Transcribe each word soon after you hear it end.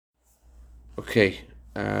Okay,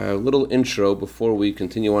 a little intro before we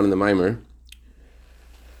continue on in the Mimer.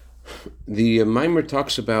 The Mimer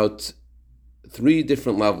talks about three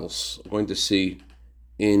different levels we're going to see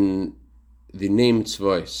in the name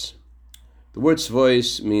Tzvois. The word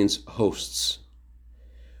Tzvois means hosts.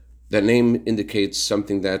 That name indicates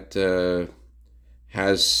something that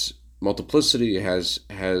has multiplicity,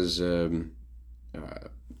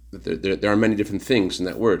 there are many different things in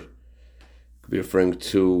that word. It could be referring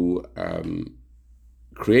to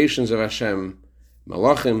creations of Hashem,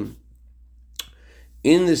 Malachim.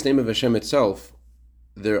 In this name of Hashem itself,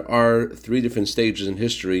 there are three different stages in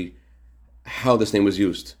history how this name was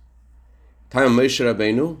used. Time of Moshe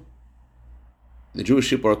Rabbeinu, the Jewish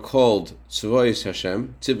people are called Tzvois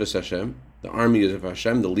Hashem, Tzivos Hashem, the armies of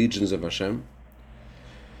Hashem, the legions of Hashem.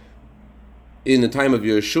 In the time of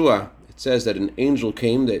Yeshua, it says that an angel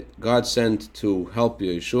came that God sent to help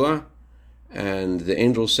Yeshua, and the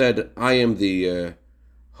angel said, "I am the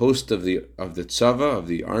host of the tzava, of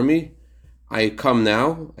the army. I come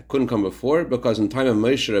now. I couldn't come before because in time of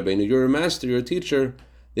Moshe Rabbeinu, you're a master, you're a teacher.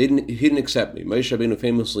 He didn't accept me." Moshe Rabbeinu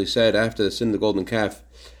famously said after the sin of the golden calf,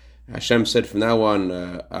 Hashem said, "From now on,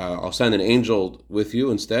 I'll send an angel with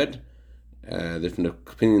you instead." Different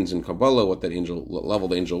opinions in Kabbalah what level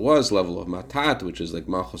the angel was, level of Matat, which is like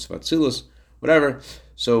Malchus Vatzilus, whatever.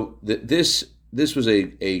 So this was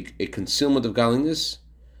a concealment of godliness,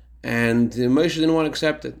 and Moshe didn't want to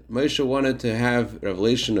accept it. Moshe wanted to have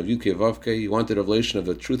revelation of Yudkei Vavkei. He wanted revelation of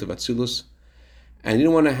the truth of Atzilus, and he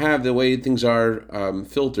didn't want to have the way things are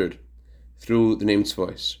filtered through the name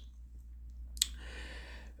Tzvois.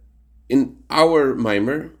 In our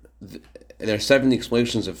Mimer, there are 70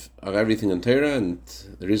 explanations of everything in Torah, and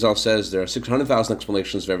the Rizal says there are 600,000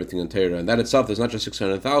 explanations of everything in Torah, and that itself is not just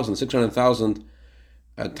 600,000. 600,000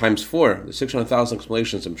 times 4, the 600,000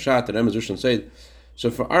 explanations of Pshat and Remez Rishon Seid. So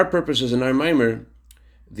for our purposes in our Mimer,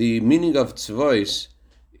 the meaning of Tzvois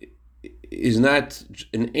is not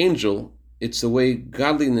an angel, it's the way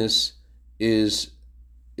godliness is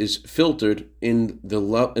filtered in the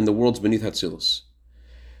worlds beneath Hatzilus.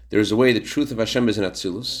 There's a way the truth of Hashem is in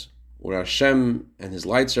Atzilus, where Hashem and His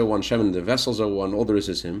lights are one, Hashem and the vessels are one, all there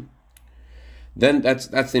is Him. Then that's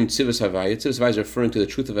named Tzivos Havaya. Tzivos Havaya is referring to the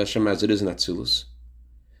truth of Hashem as it is in Atzilus.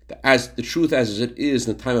 As the truth as it is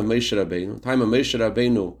in the time of Moshe Rabbeinu. The time of Moshe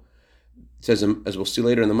Rabbeinu, it says, as we'll see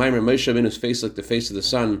later in the Mimer, Moshe Rabbeinu's face like the face of the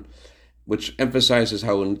sun, which emphasizes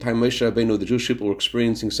how in the time of Moshe Rabbeinu, the Jewish people were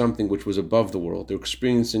experiencing something which was above the world. They were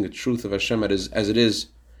experiencing the truth of Hashem as it is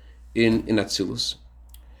in Atzilus.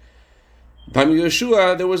 In the time of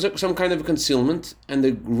Yeshua, there was some kind of concealment, and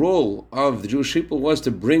the role of the Jewish people was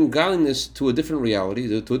to bring godliness to a different reality,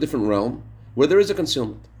 to a different realm, where there is a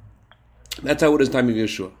concealment. That's how it is in the time of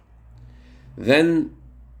Yeshua. Then,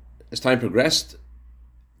 as time progressed,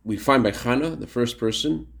 we find by Chana, the first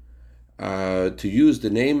person, to use the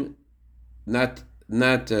name, the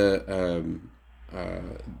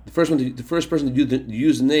first person to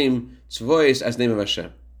use the name Tzvois as the name of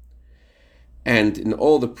Hashem. And in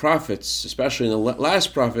all the prophets, especially in the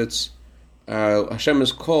last prophets, Hashem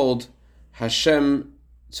is called Hashem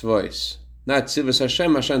Tzvois. Not Tzivos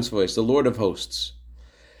Hashem, Hashem Tzvois, the Lord of hosts.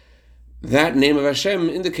 That name of Hashem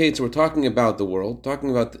indicates we're talking about the world,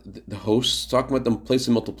 talking about the hosts, talking about the place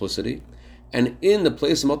of multiplicity. And in the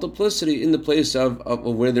place of multiplicity, in the place of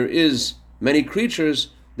where there is many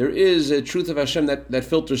creatures, there is a truth of Hashem that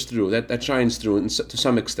filters through, that shines through to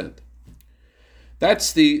some extent.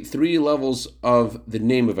 That's the three levels of the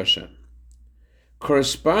name of Hashem.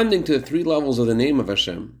 Corresponding to the three levels of the name of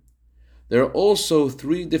Hashem, there are also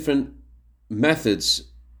three different methods,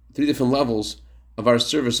 three different levels of our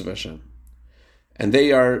service of Hashem. And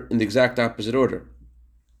they are in the exact opposite order.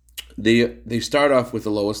 They start off with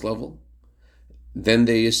the lowest level, then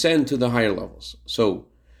they ascend to the higher levels. So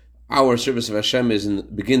our service of Hashem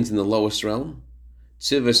begins in the lowest realm,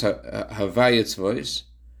 Tzivos Havaya Tzvois,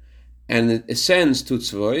 and it ascends to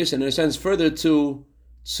Tzvois, and it ascends further to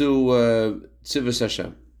Tzivos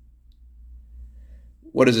Hashem.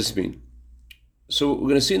 What does this mean? So we're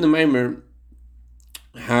going to see in the Mimer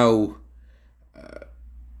how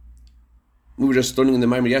we were just learning in the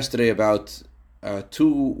Mimer yesterday about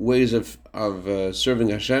two ways of serving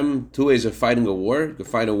Hashem, two ways of fighting a war. You can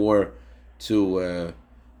fight a war to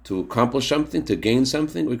accomplish something, to gain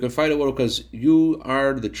something. We can fight a war because you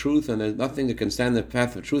are the truth, and there's nothing that can stand in the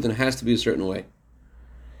path of truth, and it has to be a certain way.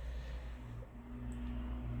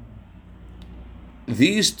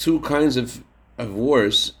 These two kinds of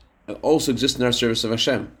wars also exist in our service of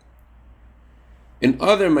Hashem. In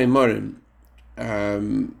other Maimarim,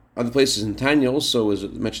 other places in Tanya also, as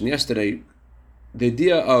mentioned yesterday, the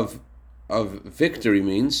idea of victory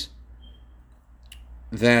means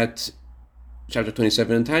that chapter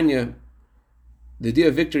 27 in Tanya, the idea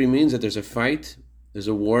of victory means that there's a fight, there's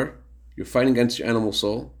a war, you're fighting against your animal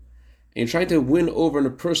soul, and you're trying to win over on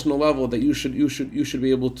a personal level that you should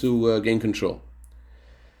be able to gain control.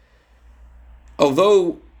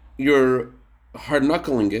 Although you're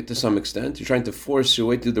hard-knuckling it to some extent, you're trying to force your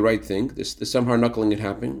way to do the right thing, there's some hard-knuckling it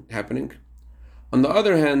happening. On the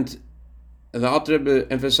other hand, the Alter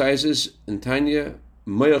Rebbe emphasizes in Tanya,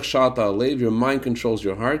 Moyach Shalta Alev, your mind controls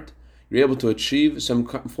your heart. You're able to achieve some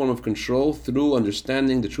form of control through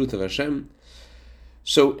understanding the truth of Hashem.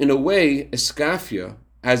 So in a way, Eskafia,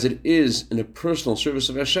 as it is in a personal service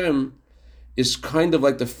of Hashem, is kind of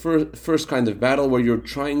like the first kind of battle where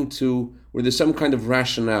where there's some kind of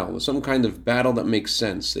rationale, some kind of battle that makes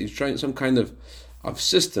sense. That you're trying some kind of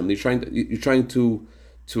system. You're trying to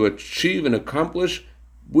achieve and accomplish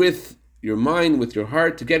with your mind, with your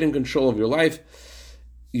heart, to get in control of your life.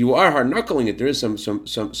 You are hard-knuckling it. There is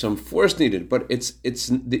some force needed, but it's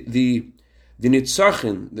the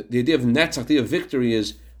nitzachin, the idea of netzach, the idea of victory,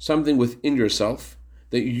 is something within yourself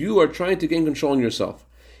that you are trying to gain control in yourself.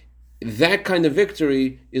 That kind of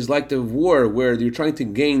victory is like the war where you're trying to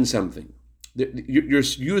gain something. You're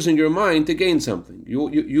using your mind to gain something.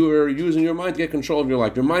 You are using your mind to get control of your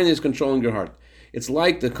life. Your mind is controlling your heart. It's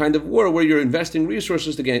like the kind of war where you're investing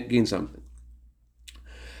resources to gain something.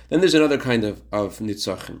 Then there's another kind of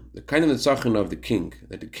nitzachin, the kind of nitzachin of the king,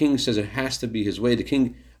 that the king says it has to be his way. The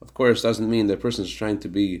king, of course, doesn't mean the person is trying to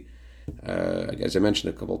be, as I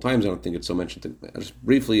mentioned a couple of times, I don't think it's so mentioned, just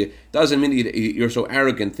briefly, it doesn't mean you're so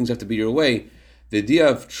arrogant, things have to be your way. The idea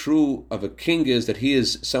of a king is that he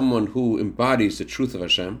is someone who embodies the truth of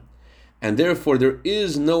Hashem, and therefore there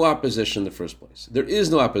is no opposition in the first place. There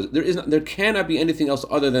is no opposition. There cannot be anything else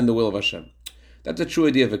other than the will of Hashem. That's the true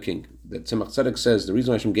idea of a king. That Tzemach Tzedek says the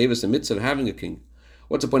reason Hashem gave us the mitzvah of having a king.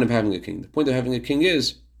 What's the point of having a king? The point of having a king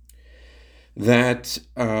is that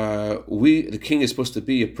the king is supposed to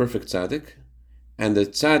be a perfect tzaddik, and the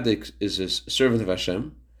tzaddik is a servant of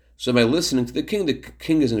Hashem. So by listening to the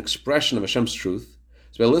king is an expression of Hashem's truth.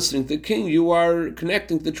 So by listening to the king, you are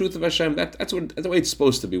connecting to the truth of Hashem. That's the way it's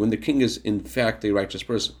supposed to be, when the king is in fact a righteous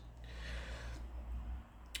person.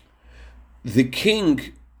 The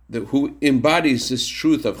king who embodies this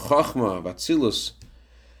truth of Chachma, of Atzilus,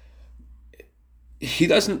 he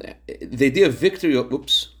doesn't, the idea of victory, I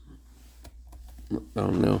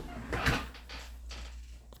don't know.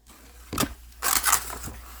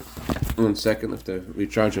 1 second, I have to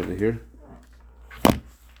recharge over here.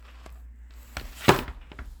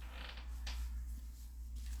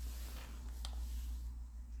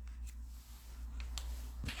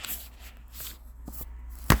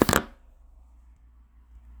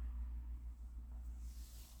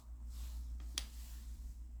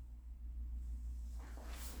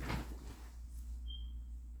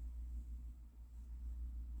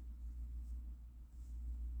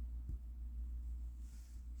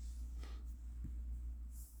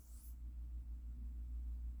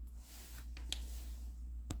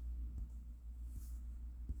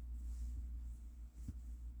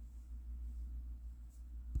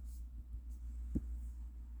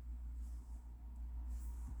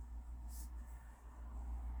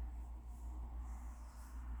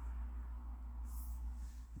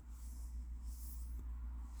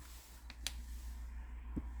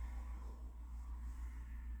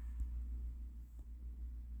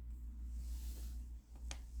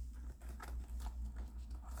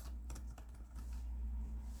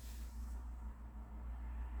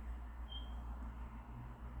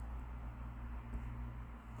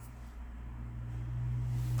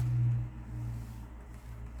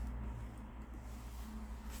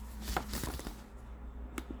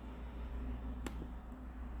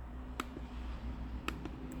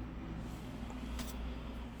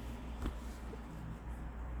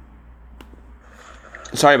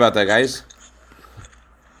 Sorry about that, guys.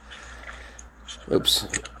 Oops.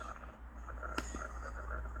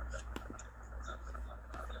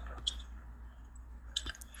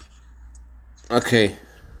 Okay.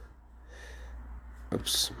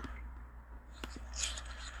 Oops.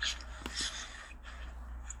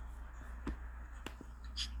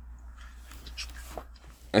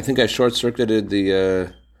 I think I short-circuited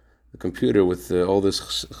the computer with all this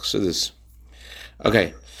chassidus.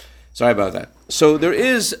 Okay. Sorry about that. So there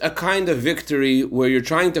is a kind of victory where you're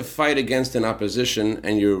trying to fight against an opposition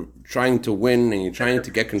and you're trying to win and you're trying to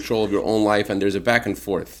get control of your own life, and there's a back and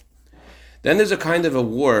forth. Then there's a kind of a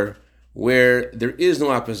war where there is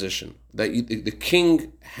no opposition. That the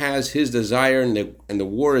king has his desire, and the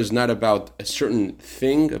war is not about a certain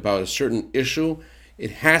thing, about a certain issue.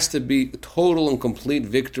 It has to be total and complete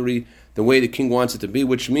victory, the way the king wants it to be,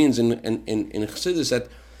 which means in Chassidus that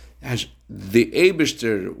the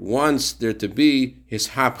Eibishter wants there to be his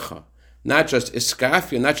hapcha, not just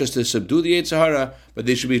iskafia, not just to subdue the Yetzer Hara, but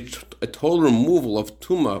there should be a total removal of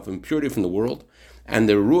tumah, of impurity from the world, and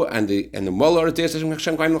the ruah and the molar and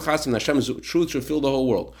Hashem's truth should fill the whole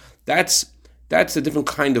world. That's a different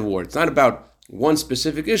kind of war. It's not about one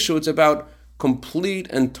specific issue. It's about complete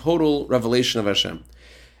and total revelation of Hashem.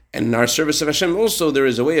 And in our service of Hashem also, there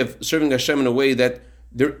is a way of serving Hashem in a way that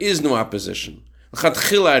there is no opposition. Like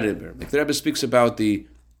the Rebbe speaks about the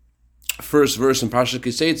first verse in Parashat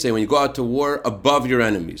Kisei, when you go out to war above your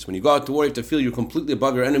enemies. When you go out to war, you have to feel you're completely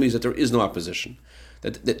above your enemies, that there is no opposition.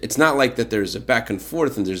 That it's not like that there's a back and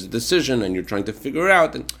forth and there's a decision and you're trying to figure it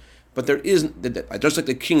out. But there is, just like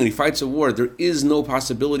the king, when he fights a war, there is no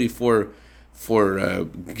possibility for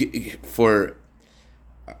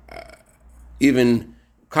even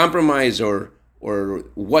compromise or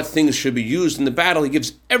what things should be used in the battle. He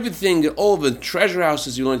gives everything, all the treasure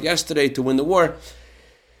houses you learned yesterday to win the war.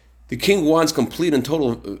 The king wants complete and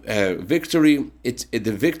total victory.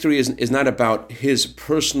 The victory is not about his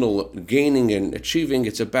personal gaining and achieving.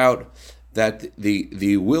 It's about that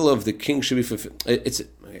the will of the king should be fulfilled. It's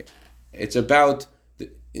about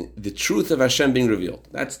the truth of Hashem being revealed.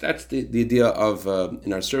 That's the idea of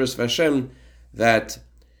in our service of Hashem, that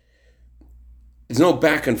there's no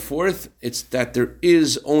back and forth. It's that there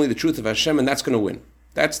is only the truth of Hashem, and that's going to win.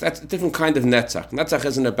 That's a different kind of netzach. Netzach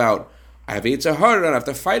isn't about I have Yetzer Hara and I have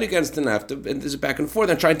to fight against him. And there's a back and forth.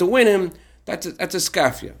 I'm trying to win him. That's a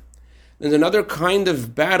skafia. There's another kind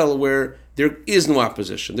of battle where there is no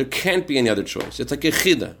opposition. There can't be any other choice. It's like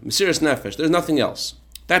Yechida, Mesiras Nefesh. There's nothing else.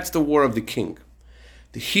 That's the war of the king.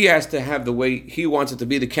 He has to have the way he wants it to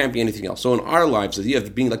be. There can't be anything else. So in our lives, the idea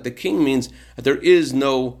of being like the king means that there is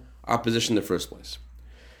no opposition in the first place.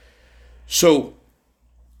 So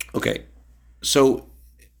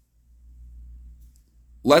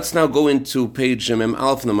let's now go into page Mem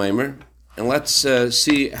Aleph in the Maimer, and let's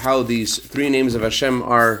see how these three names of Hashem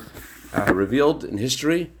are revealed in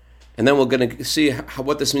history, and then we're going to see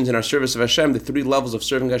what this means in our service of Hashem, the three levels of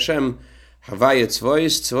serving Hashem, Havaya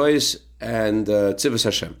Tzvois, and Tzivus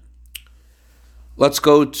Hashem. Let's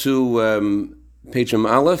go to page Mem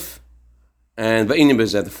Aleph, and Va'inim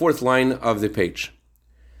Bezeh, the fourth line of the page,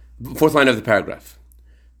 fourth line of the paragraph.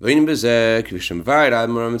 Va'inim Bezeh, Kvishem Vayr,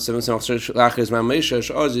 Admoram, 7 Lachis, Mamesha,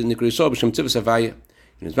 Shozi, Nikriso, B'Shem Tzivus Havaya.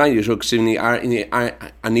 In his mind, Yeshua Ksivni,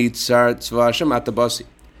 Anit Sar Tzva Hashem Atabasi.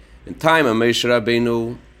 In time, Mamesha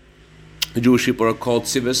Rabbeinu, the Jewish people are called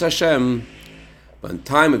Tzivus Hashem. But in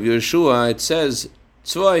time of Yeshua, it says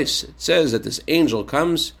Tzvois. It says that this angel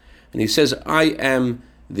comes, and he says, I am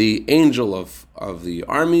the angel of the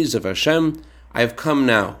armies of Hashem. I have come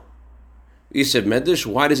now. Yiseb Medish,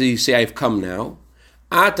 why does he say I have come now?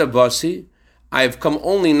 Ata Basi, I have come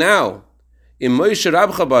only now. In Moshe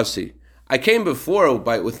Rabcha Basi, I came before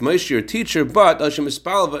with Moshe your teacher, but Moshe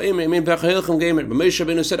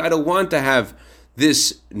Rabbeinu said, I don't want to have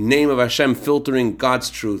this name of Hashem filtering God's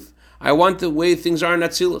truth. I want the way things are in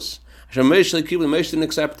Atzilus. Moshe didn't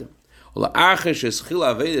accept him. Then, after the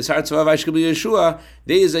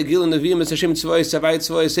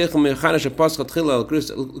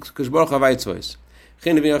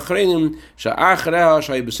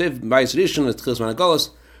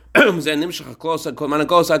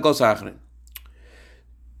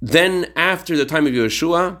time of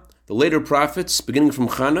Yeshua, the later prophets, beginning from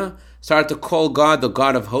Chana, started to call God the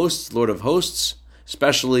God of hosts, Lord of hosts,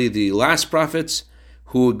 especially the last prophets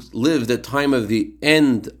who lived at the time of the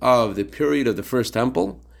end of the period of the first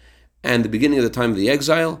temple and the beginning of the time of the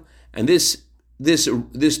exile. And this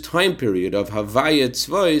time period of Havaya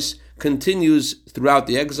Tzvois continues throughout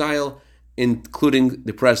the exile, including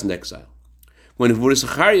the present exile. When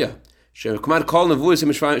Zechariah, in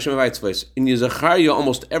Zechariah,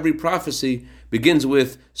 almost every prophecy begins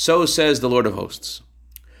with, so says the Lord of hosts.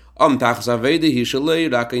 But the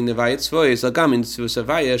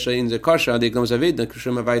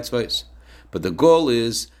goal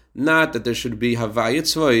is not that there should be Havaya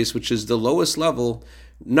Tzvois, which is the lowest level,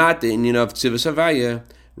 not the Inyan of Tzivus Havaya.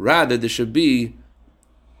 Rather, there should be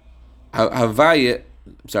Havaya.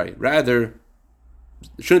 Rather,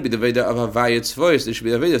 it shouldn't be the Veda of Havaya Tzvois. There should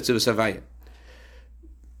be the Veda of Tzivus Havaya.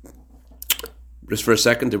 Just for a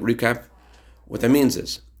second to recap, what that means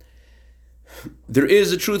is, there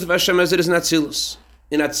is the truth of Hashem as it is in Atzilus.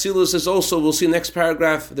 In Atzilus is also, we'll see in the next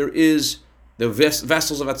paragraph, there is the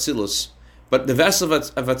vessels of Atzilus. But the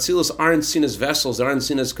vessels of Atzilus aren't seen as vessels, they aren't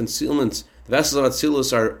seen as concealments. The vessels of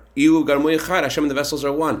Atzilus are Iu Garmu Echad, Hashem and the vessels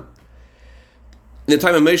are one. In the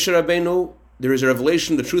time of Moshe Rabbeinu, there is a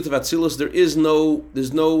revelation, the truth of Atzilus. There's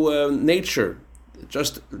no nature,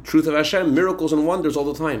 just the truth of Hashem, miracles and wonders all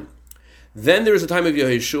the time. Then there is a time of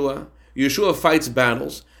Yehoshua. Yeshua fights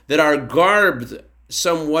battles that are garbed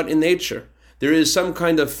somewhat in nature. There is some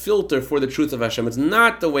kind of filter for the truth of Hashem. It's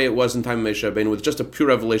not the way it was in time of Moshe Rabbeinu, with just a pure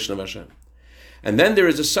revelation of Hashem. And then there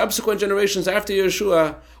is the subsequent generations after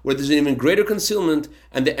Yeshua, where there's an even greater concealment,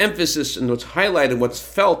 and the emphasis and what's highlighted, what's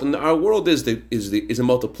felt in our world is a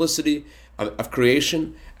multiplicity of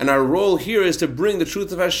creation, and our role here is to bring the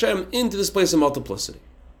truth of Hashem into this place of multiplicity.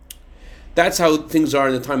 That's how things are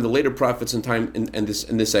in the time of the later prophets in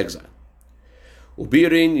this exile.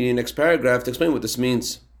 Ubirin, in the next paragraph, to explain what this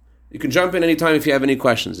means. You can jump in any time if you have any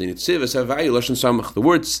questions. The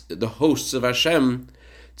words, the hosts of Hashem,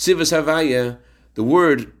 tzivas havaya, the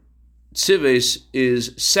word tzivis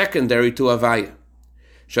is secondary to havaya.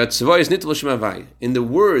 In the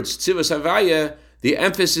words tzivas havaya, the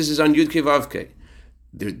emphasis is on yud kei vav kei.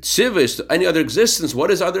 The tzivis, any other existence, what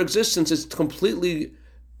is other existence? It's completely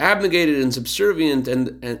abnegated and subservient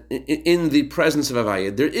and in the presence of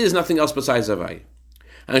havaya. There is nothing else besides havaya.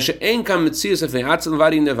 All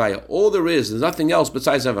there is, there's nothing else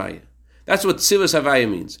besides Havaya. That's what Tzivas Havaya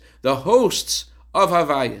means. The hosts of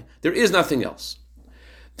Havaya. There is nothing else.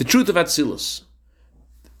 The truth of Atzilus.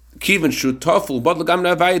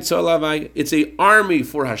 It's an army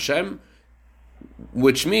for Hashem,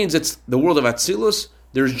 which means it's the world of Atzilus.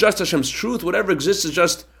 There's just Hashem's truth. Whatever exists is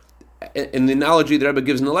just, in the analogy that Rebbe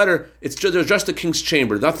gives in the letter, there's just the king's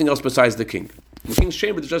chamber, nothing else besides the king. In the king's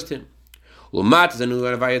chamber, there's just him. Then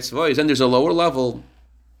there's a lower level,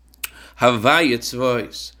 Havayat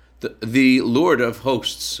voice, the Lord of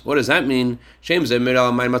hosts. What does that mean?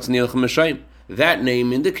 That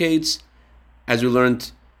name indicates, as we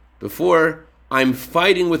learned before, I'm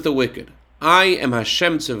fighting with the wicked. I am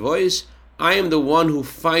Hashem Tzavois. I am the one who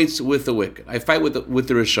fights with the wicked. I fight with the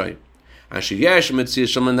Rishayim.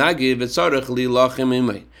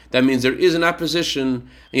 That means there is an opposition, and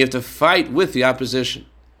you have to fight with the opposition.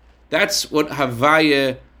 That's what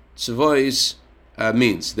Havaya Tzvois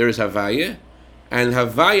means. There is Havaya, and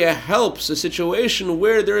Havaya helps a situation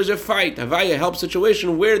where there is a fight. Havaya helps a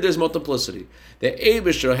situation where there's multiplicity. The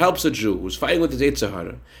Eibusher helps a Jew who's fighting with his Yetzer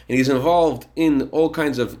Hara, and he's involved in all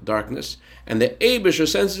kinds of darkness, and the Eibusher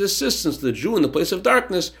sends his assistance to the Jew in the place of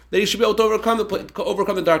darkness, that he should be able to overcome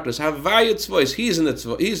the darkness. Havaya Tzvois, he's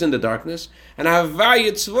in the darkness, and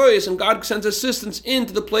Havaya Tzvois, and God sends assistance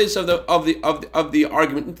into the place of the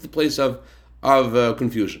argument, into the place of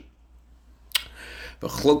confusion.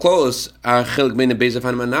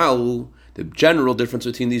 The general difference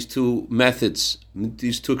between these two methods,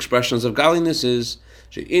 these two expressions of godliness is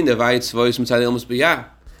the name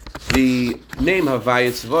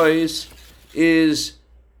Havayat Voice is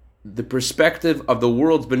the perspective of the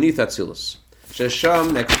worlds beneath Atzilus.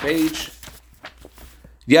 Shesham, next page.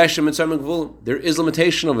 There is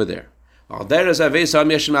limitation over there.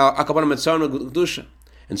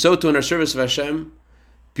 And so too in our service of Hashem,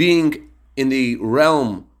 being in the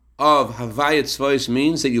realm of Havayat Tzvois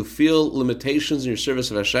means that you feel limitations in your service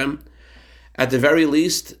of Hashem. At the very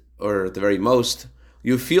least, or at the very most,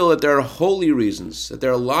 you feel that there are holy reasons, that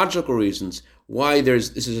there are logical reasons why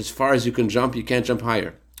this is as far as you can jump, you can't jump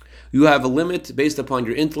higher. You have a limit based upon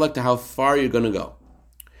your intellect to how far you're going to go.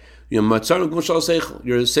 Your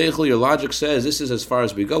seichel, your logic says this is as far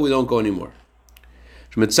as we go, we don't go anymore.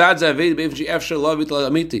 So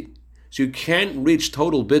you can't reach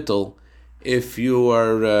total bittul if you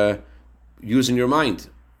are using your mind.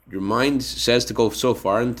 Your mind says to go so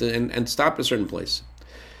far and stop at a certain place.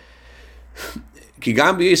 Even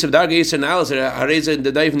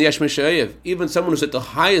someone who's at the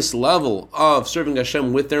highest level of serving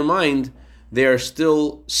Hashem with their mind, they are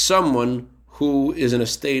still someone who is in a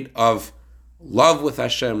state of love with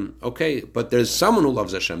Hashem. Okay, but there's someone who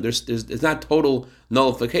loves Hashem. There's not total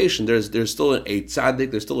nullification. There's still a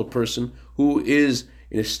tzaddik. There's still a person who is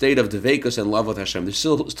in a state of devekus and love with Hashem. There's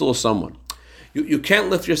still someone. You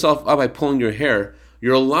can't lift yourself up by pulling your hair.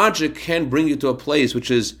 Your logic can bring you to a place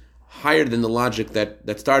which is higher than the logic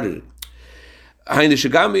that started it.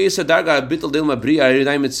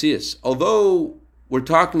 Although we're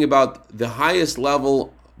talking about the highest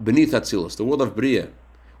level beneath Atzilus, the world of Bria,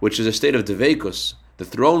 which is a state of devekus, the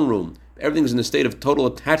throne room, everything's in a state of total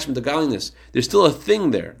attachment to godliness, there's still a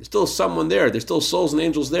thing there. There's still someone there. There's still souls and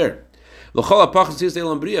angels there.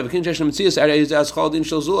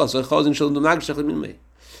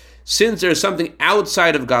 Since there's something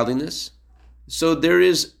outside of godliness, so there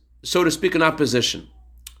is, so to speak, an opposition.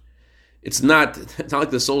 It's not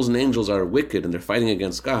like the souls and angels are wicked and they're fighting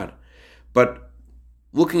against God, but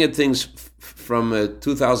looking at things from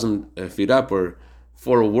 2,000 feet up or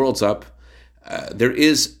 4 worlds up, there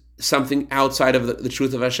is something outside of the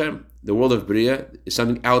truth of Hashem. The world of Bria is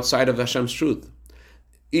something outside of Hashem's truth.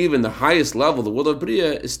 Even the highest level, the world of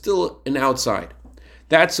Bria, is still an outside.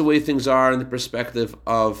 That's the way things are in the perspective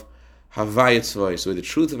of Havayat Tzvos, where the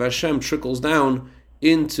truth of Hashem trickles down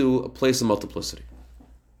into a place of multiplicity.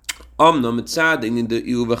 So although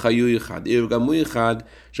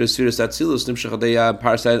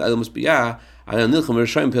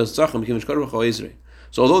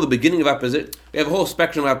the beginning of opposition, we have a whole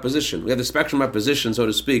spectrum of opposition. We have the spectrum of opposition, so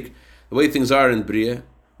to speak, the way things are in Bria,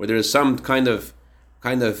 where there is some kind of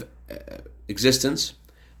existence.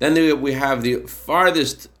 Then we have the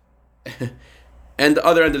farthest and the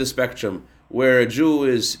other end of the spectrum, where a Jew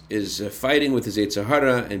is fighting with his Yetzer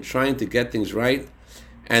Hara and trying to get things right,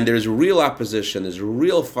 and there's real opposition, there's a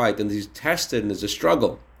real fight, and he's tested, and there's a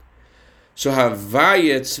struggle. So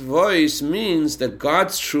Havayat Tzvos means that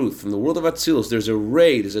God's truth from the world of Atzilus, there's a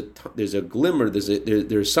ray, there's a glimmer,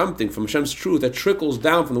 there's something from Hashem's truth that trickles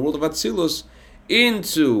down from the world of Atzilus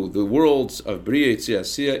into the worlds of Bria, Yetzias,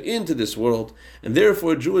 Asiyah, into this world, and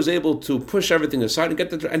therefore a Jew is able to push everything aside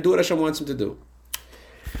and do what Hashem wants him to do.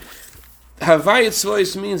 Havayat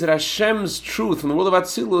Tzvos means that Hashem's truth from the world of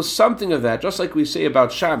Atzilus, something of that, just like we say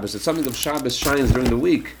about Shabbos, that something of Shabbos shines during the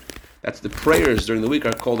week. That's the prayers during the week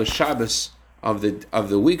are called the Shabbos of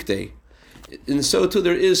the weekday. And so too,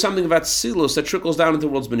 there is something about Atzilus that trickles down into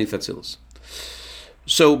the worlds beneath Atzilus.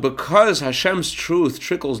 So because Hashem's truth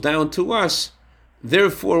trickles down to us,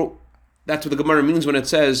 therefore, that's what the Gemara means when it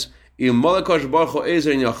says, Gemara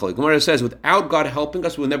says, without God helping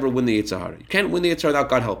us, we'll never win the Yetzer Hara. You can't win the Yetzer Hara without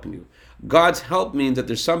God helping you. God's help means that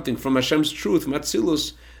there's something from Hashem's truth, from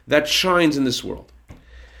Atzilus, that shines in this world.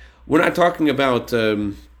 We're not talking about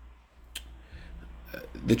the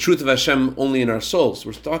truth of Hashem only in our souls.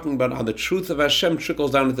 We're talking about how the truth of Hashem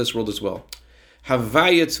trickles down into this world as well.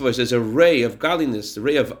 Havayat Tzvos is a ray of godliness, the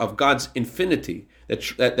ray of God's infinity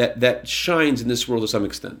that shines in this world to some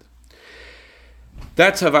extent.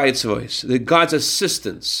 That's Havayat Tzvos, God's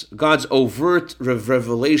assistance, God's overt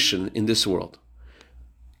revelation in this world.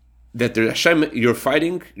 That Hashem, you're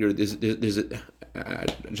fighting. Just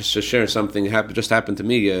to share something just happened to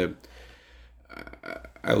me.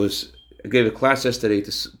 I gave a class yesterday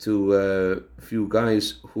to a few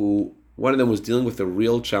guys who one of them was dealing with a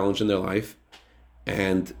real challenge in their life,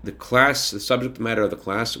 and the subject matter of the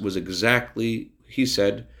class was exactly, he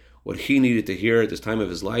said, what he needed to hear at this time of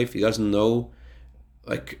his life. He doesn't know,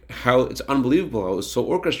 how it's unbelievable how it was so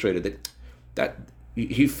orchestrated that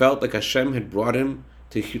he felt like Hashem had brought him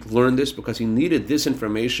to learn this because he needed this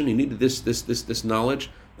information, he needed this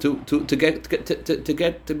knowledge to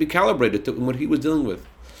be calibrated to what he was dealing with.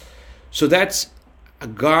 So that's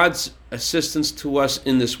God's assistance to us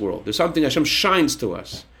in this world. There's something Hashem shines to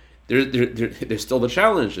us. There's still the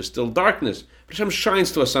challenge, there's still darkness, but Hashem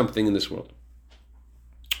shines to us something in this world.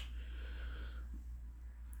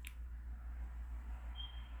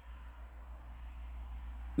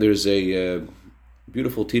 There's a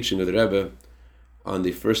beautiful teaching of the Rebbe on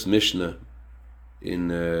the first Mishnah in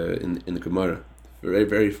the Gemara, the very,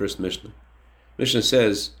 very first Mishnah. Mishnah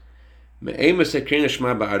says,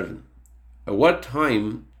 at what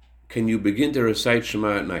time can you begin to recite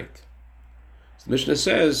Shema at night? So the Mishnah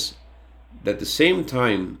says that the same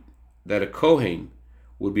time that a Kohen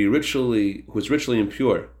who is ritually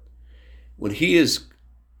impure, when he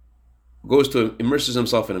goes to immerses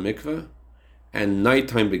himself in a mikveh, and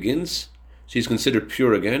nighttime begins, so he's considered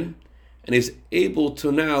pure again, and is able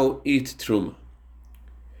to now eat truma.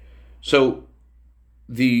 So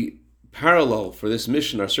the parallel for this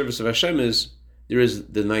mission, our service of Hashem, is there is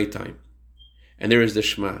the nighttime, and there is the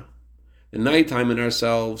Shema. The nighttime in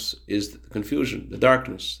ourselves is the confusion, the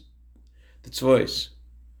darkness, the tzvois.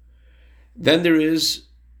 Then there is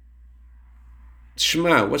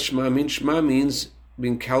Shema. What Shema means? Shema means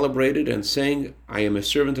being calibrated and saying, I am a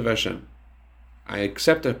servant of Hashem. I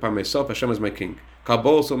accept upon myself Hashem as my king.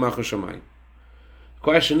 Kabol so machu shamayim. The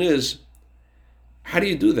question is, how do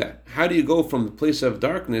you do that? How do you go from the place of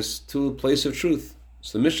darkness to a place of truth?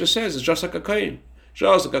 So the Mishnah says it's just like a kohen.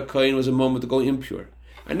 Just like a kohen was a moment to go impure.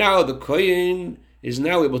 And now the kohen is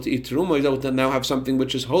now able to eat teruma, he's able to now have something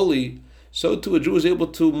which is holy. So too a Jew is able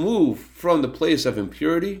to move from the place of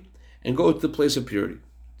impurity and go to the place of purity.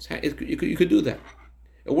 You could do that.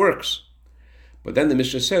 It works. But then the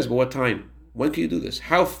Mishnah says, but what time? When can you do this?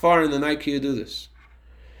 How far in the night can you do this?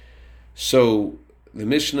 So the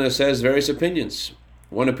Mishnah says various opinions.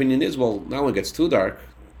 One opinion is, well, now when it gets too dark,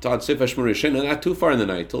 not too far in the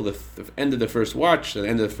night, till the end of the first watch, the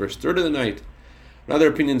end of the first third of the night. Another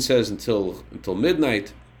opinion says until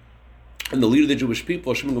midnight. And the leader of the Jewish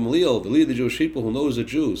people, Shimon Gamaliel, the leader of the Jewish people who knows the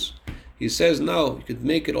Jews, he says, no, you could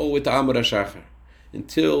make it all the way to Amar HaShachar.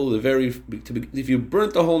 Until the if you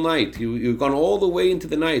burnt the whole night, you've gone all the way into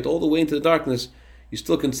the night, all the way into the darkness, you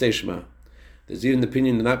still can say Shema. There's even an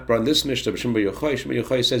opinion not brought in this Mishnah, but Shimon Bar Yochai. Shimon Bar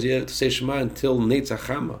Yochai says you have to say Shema until Netzach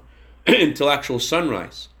Chama, until actual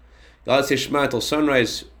sunrise. You have to say Shema until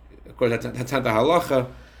sunrise. Of course, that's not the halacha,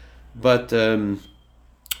 but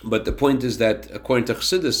the point is that according to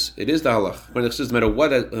Chassidus, it is the halacha. According to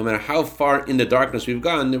Chassidus, no matter how far in the darkness we've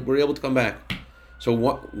gone, we're able to come back. So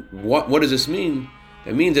what does this mean?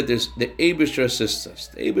 It means that there's the Eibusher assists us.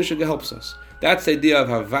 The Eibusher helps us. That's the idea of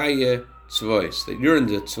Havaya Tzvois. That you're in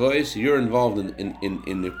the Tzvois, you're involved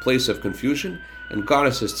in the place of confusion, and God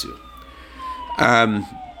assists you.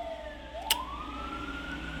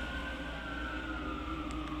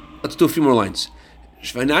 Let's do a few more lines.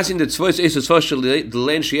 The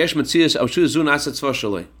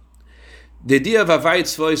idea of Havayit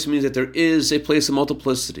Tzvois means that there is a place of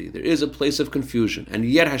multiplicity, there is a place of confusion, and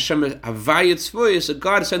yet Hashem Havayit Tzvois,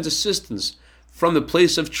 God sends assistance from the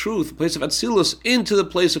place of truth, the place of Atzilus, into the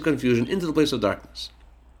place of confusion, into the place of darkness.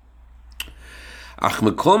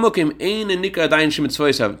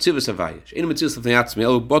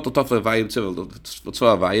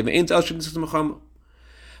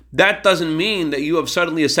 That doesn't mean that you have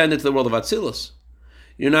suddenly ascended to the world of Atzilus.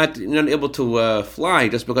 You're not able to fly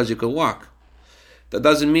just because you can walk. That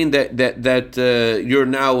doesn't mean that you're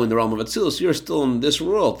now in the realm of Atzilus. You're still in this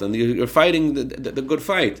world, and you're fighting the good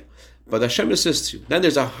fight. But Hashem assists you. Then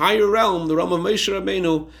there's a higher realm, the realm of Moshe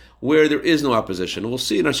Rabbeinu, where there is no opposition. We'll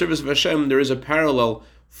see in our service of Hashem, there is a parallel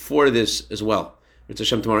for this as well. It's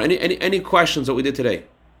Hashem tomorrow. Any questions that we did today?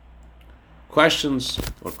 Questions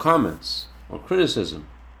or comments or criticism?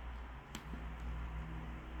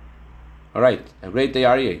 All right. A great day,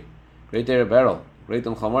 Aryeh. Great day, Beryl. Great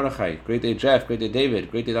day, Chal Mordechai. Great day, Jeff. Great day, David.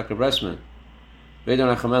 Great day, Dr. Bressman. Great day,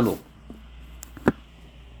 Nachum Mendel.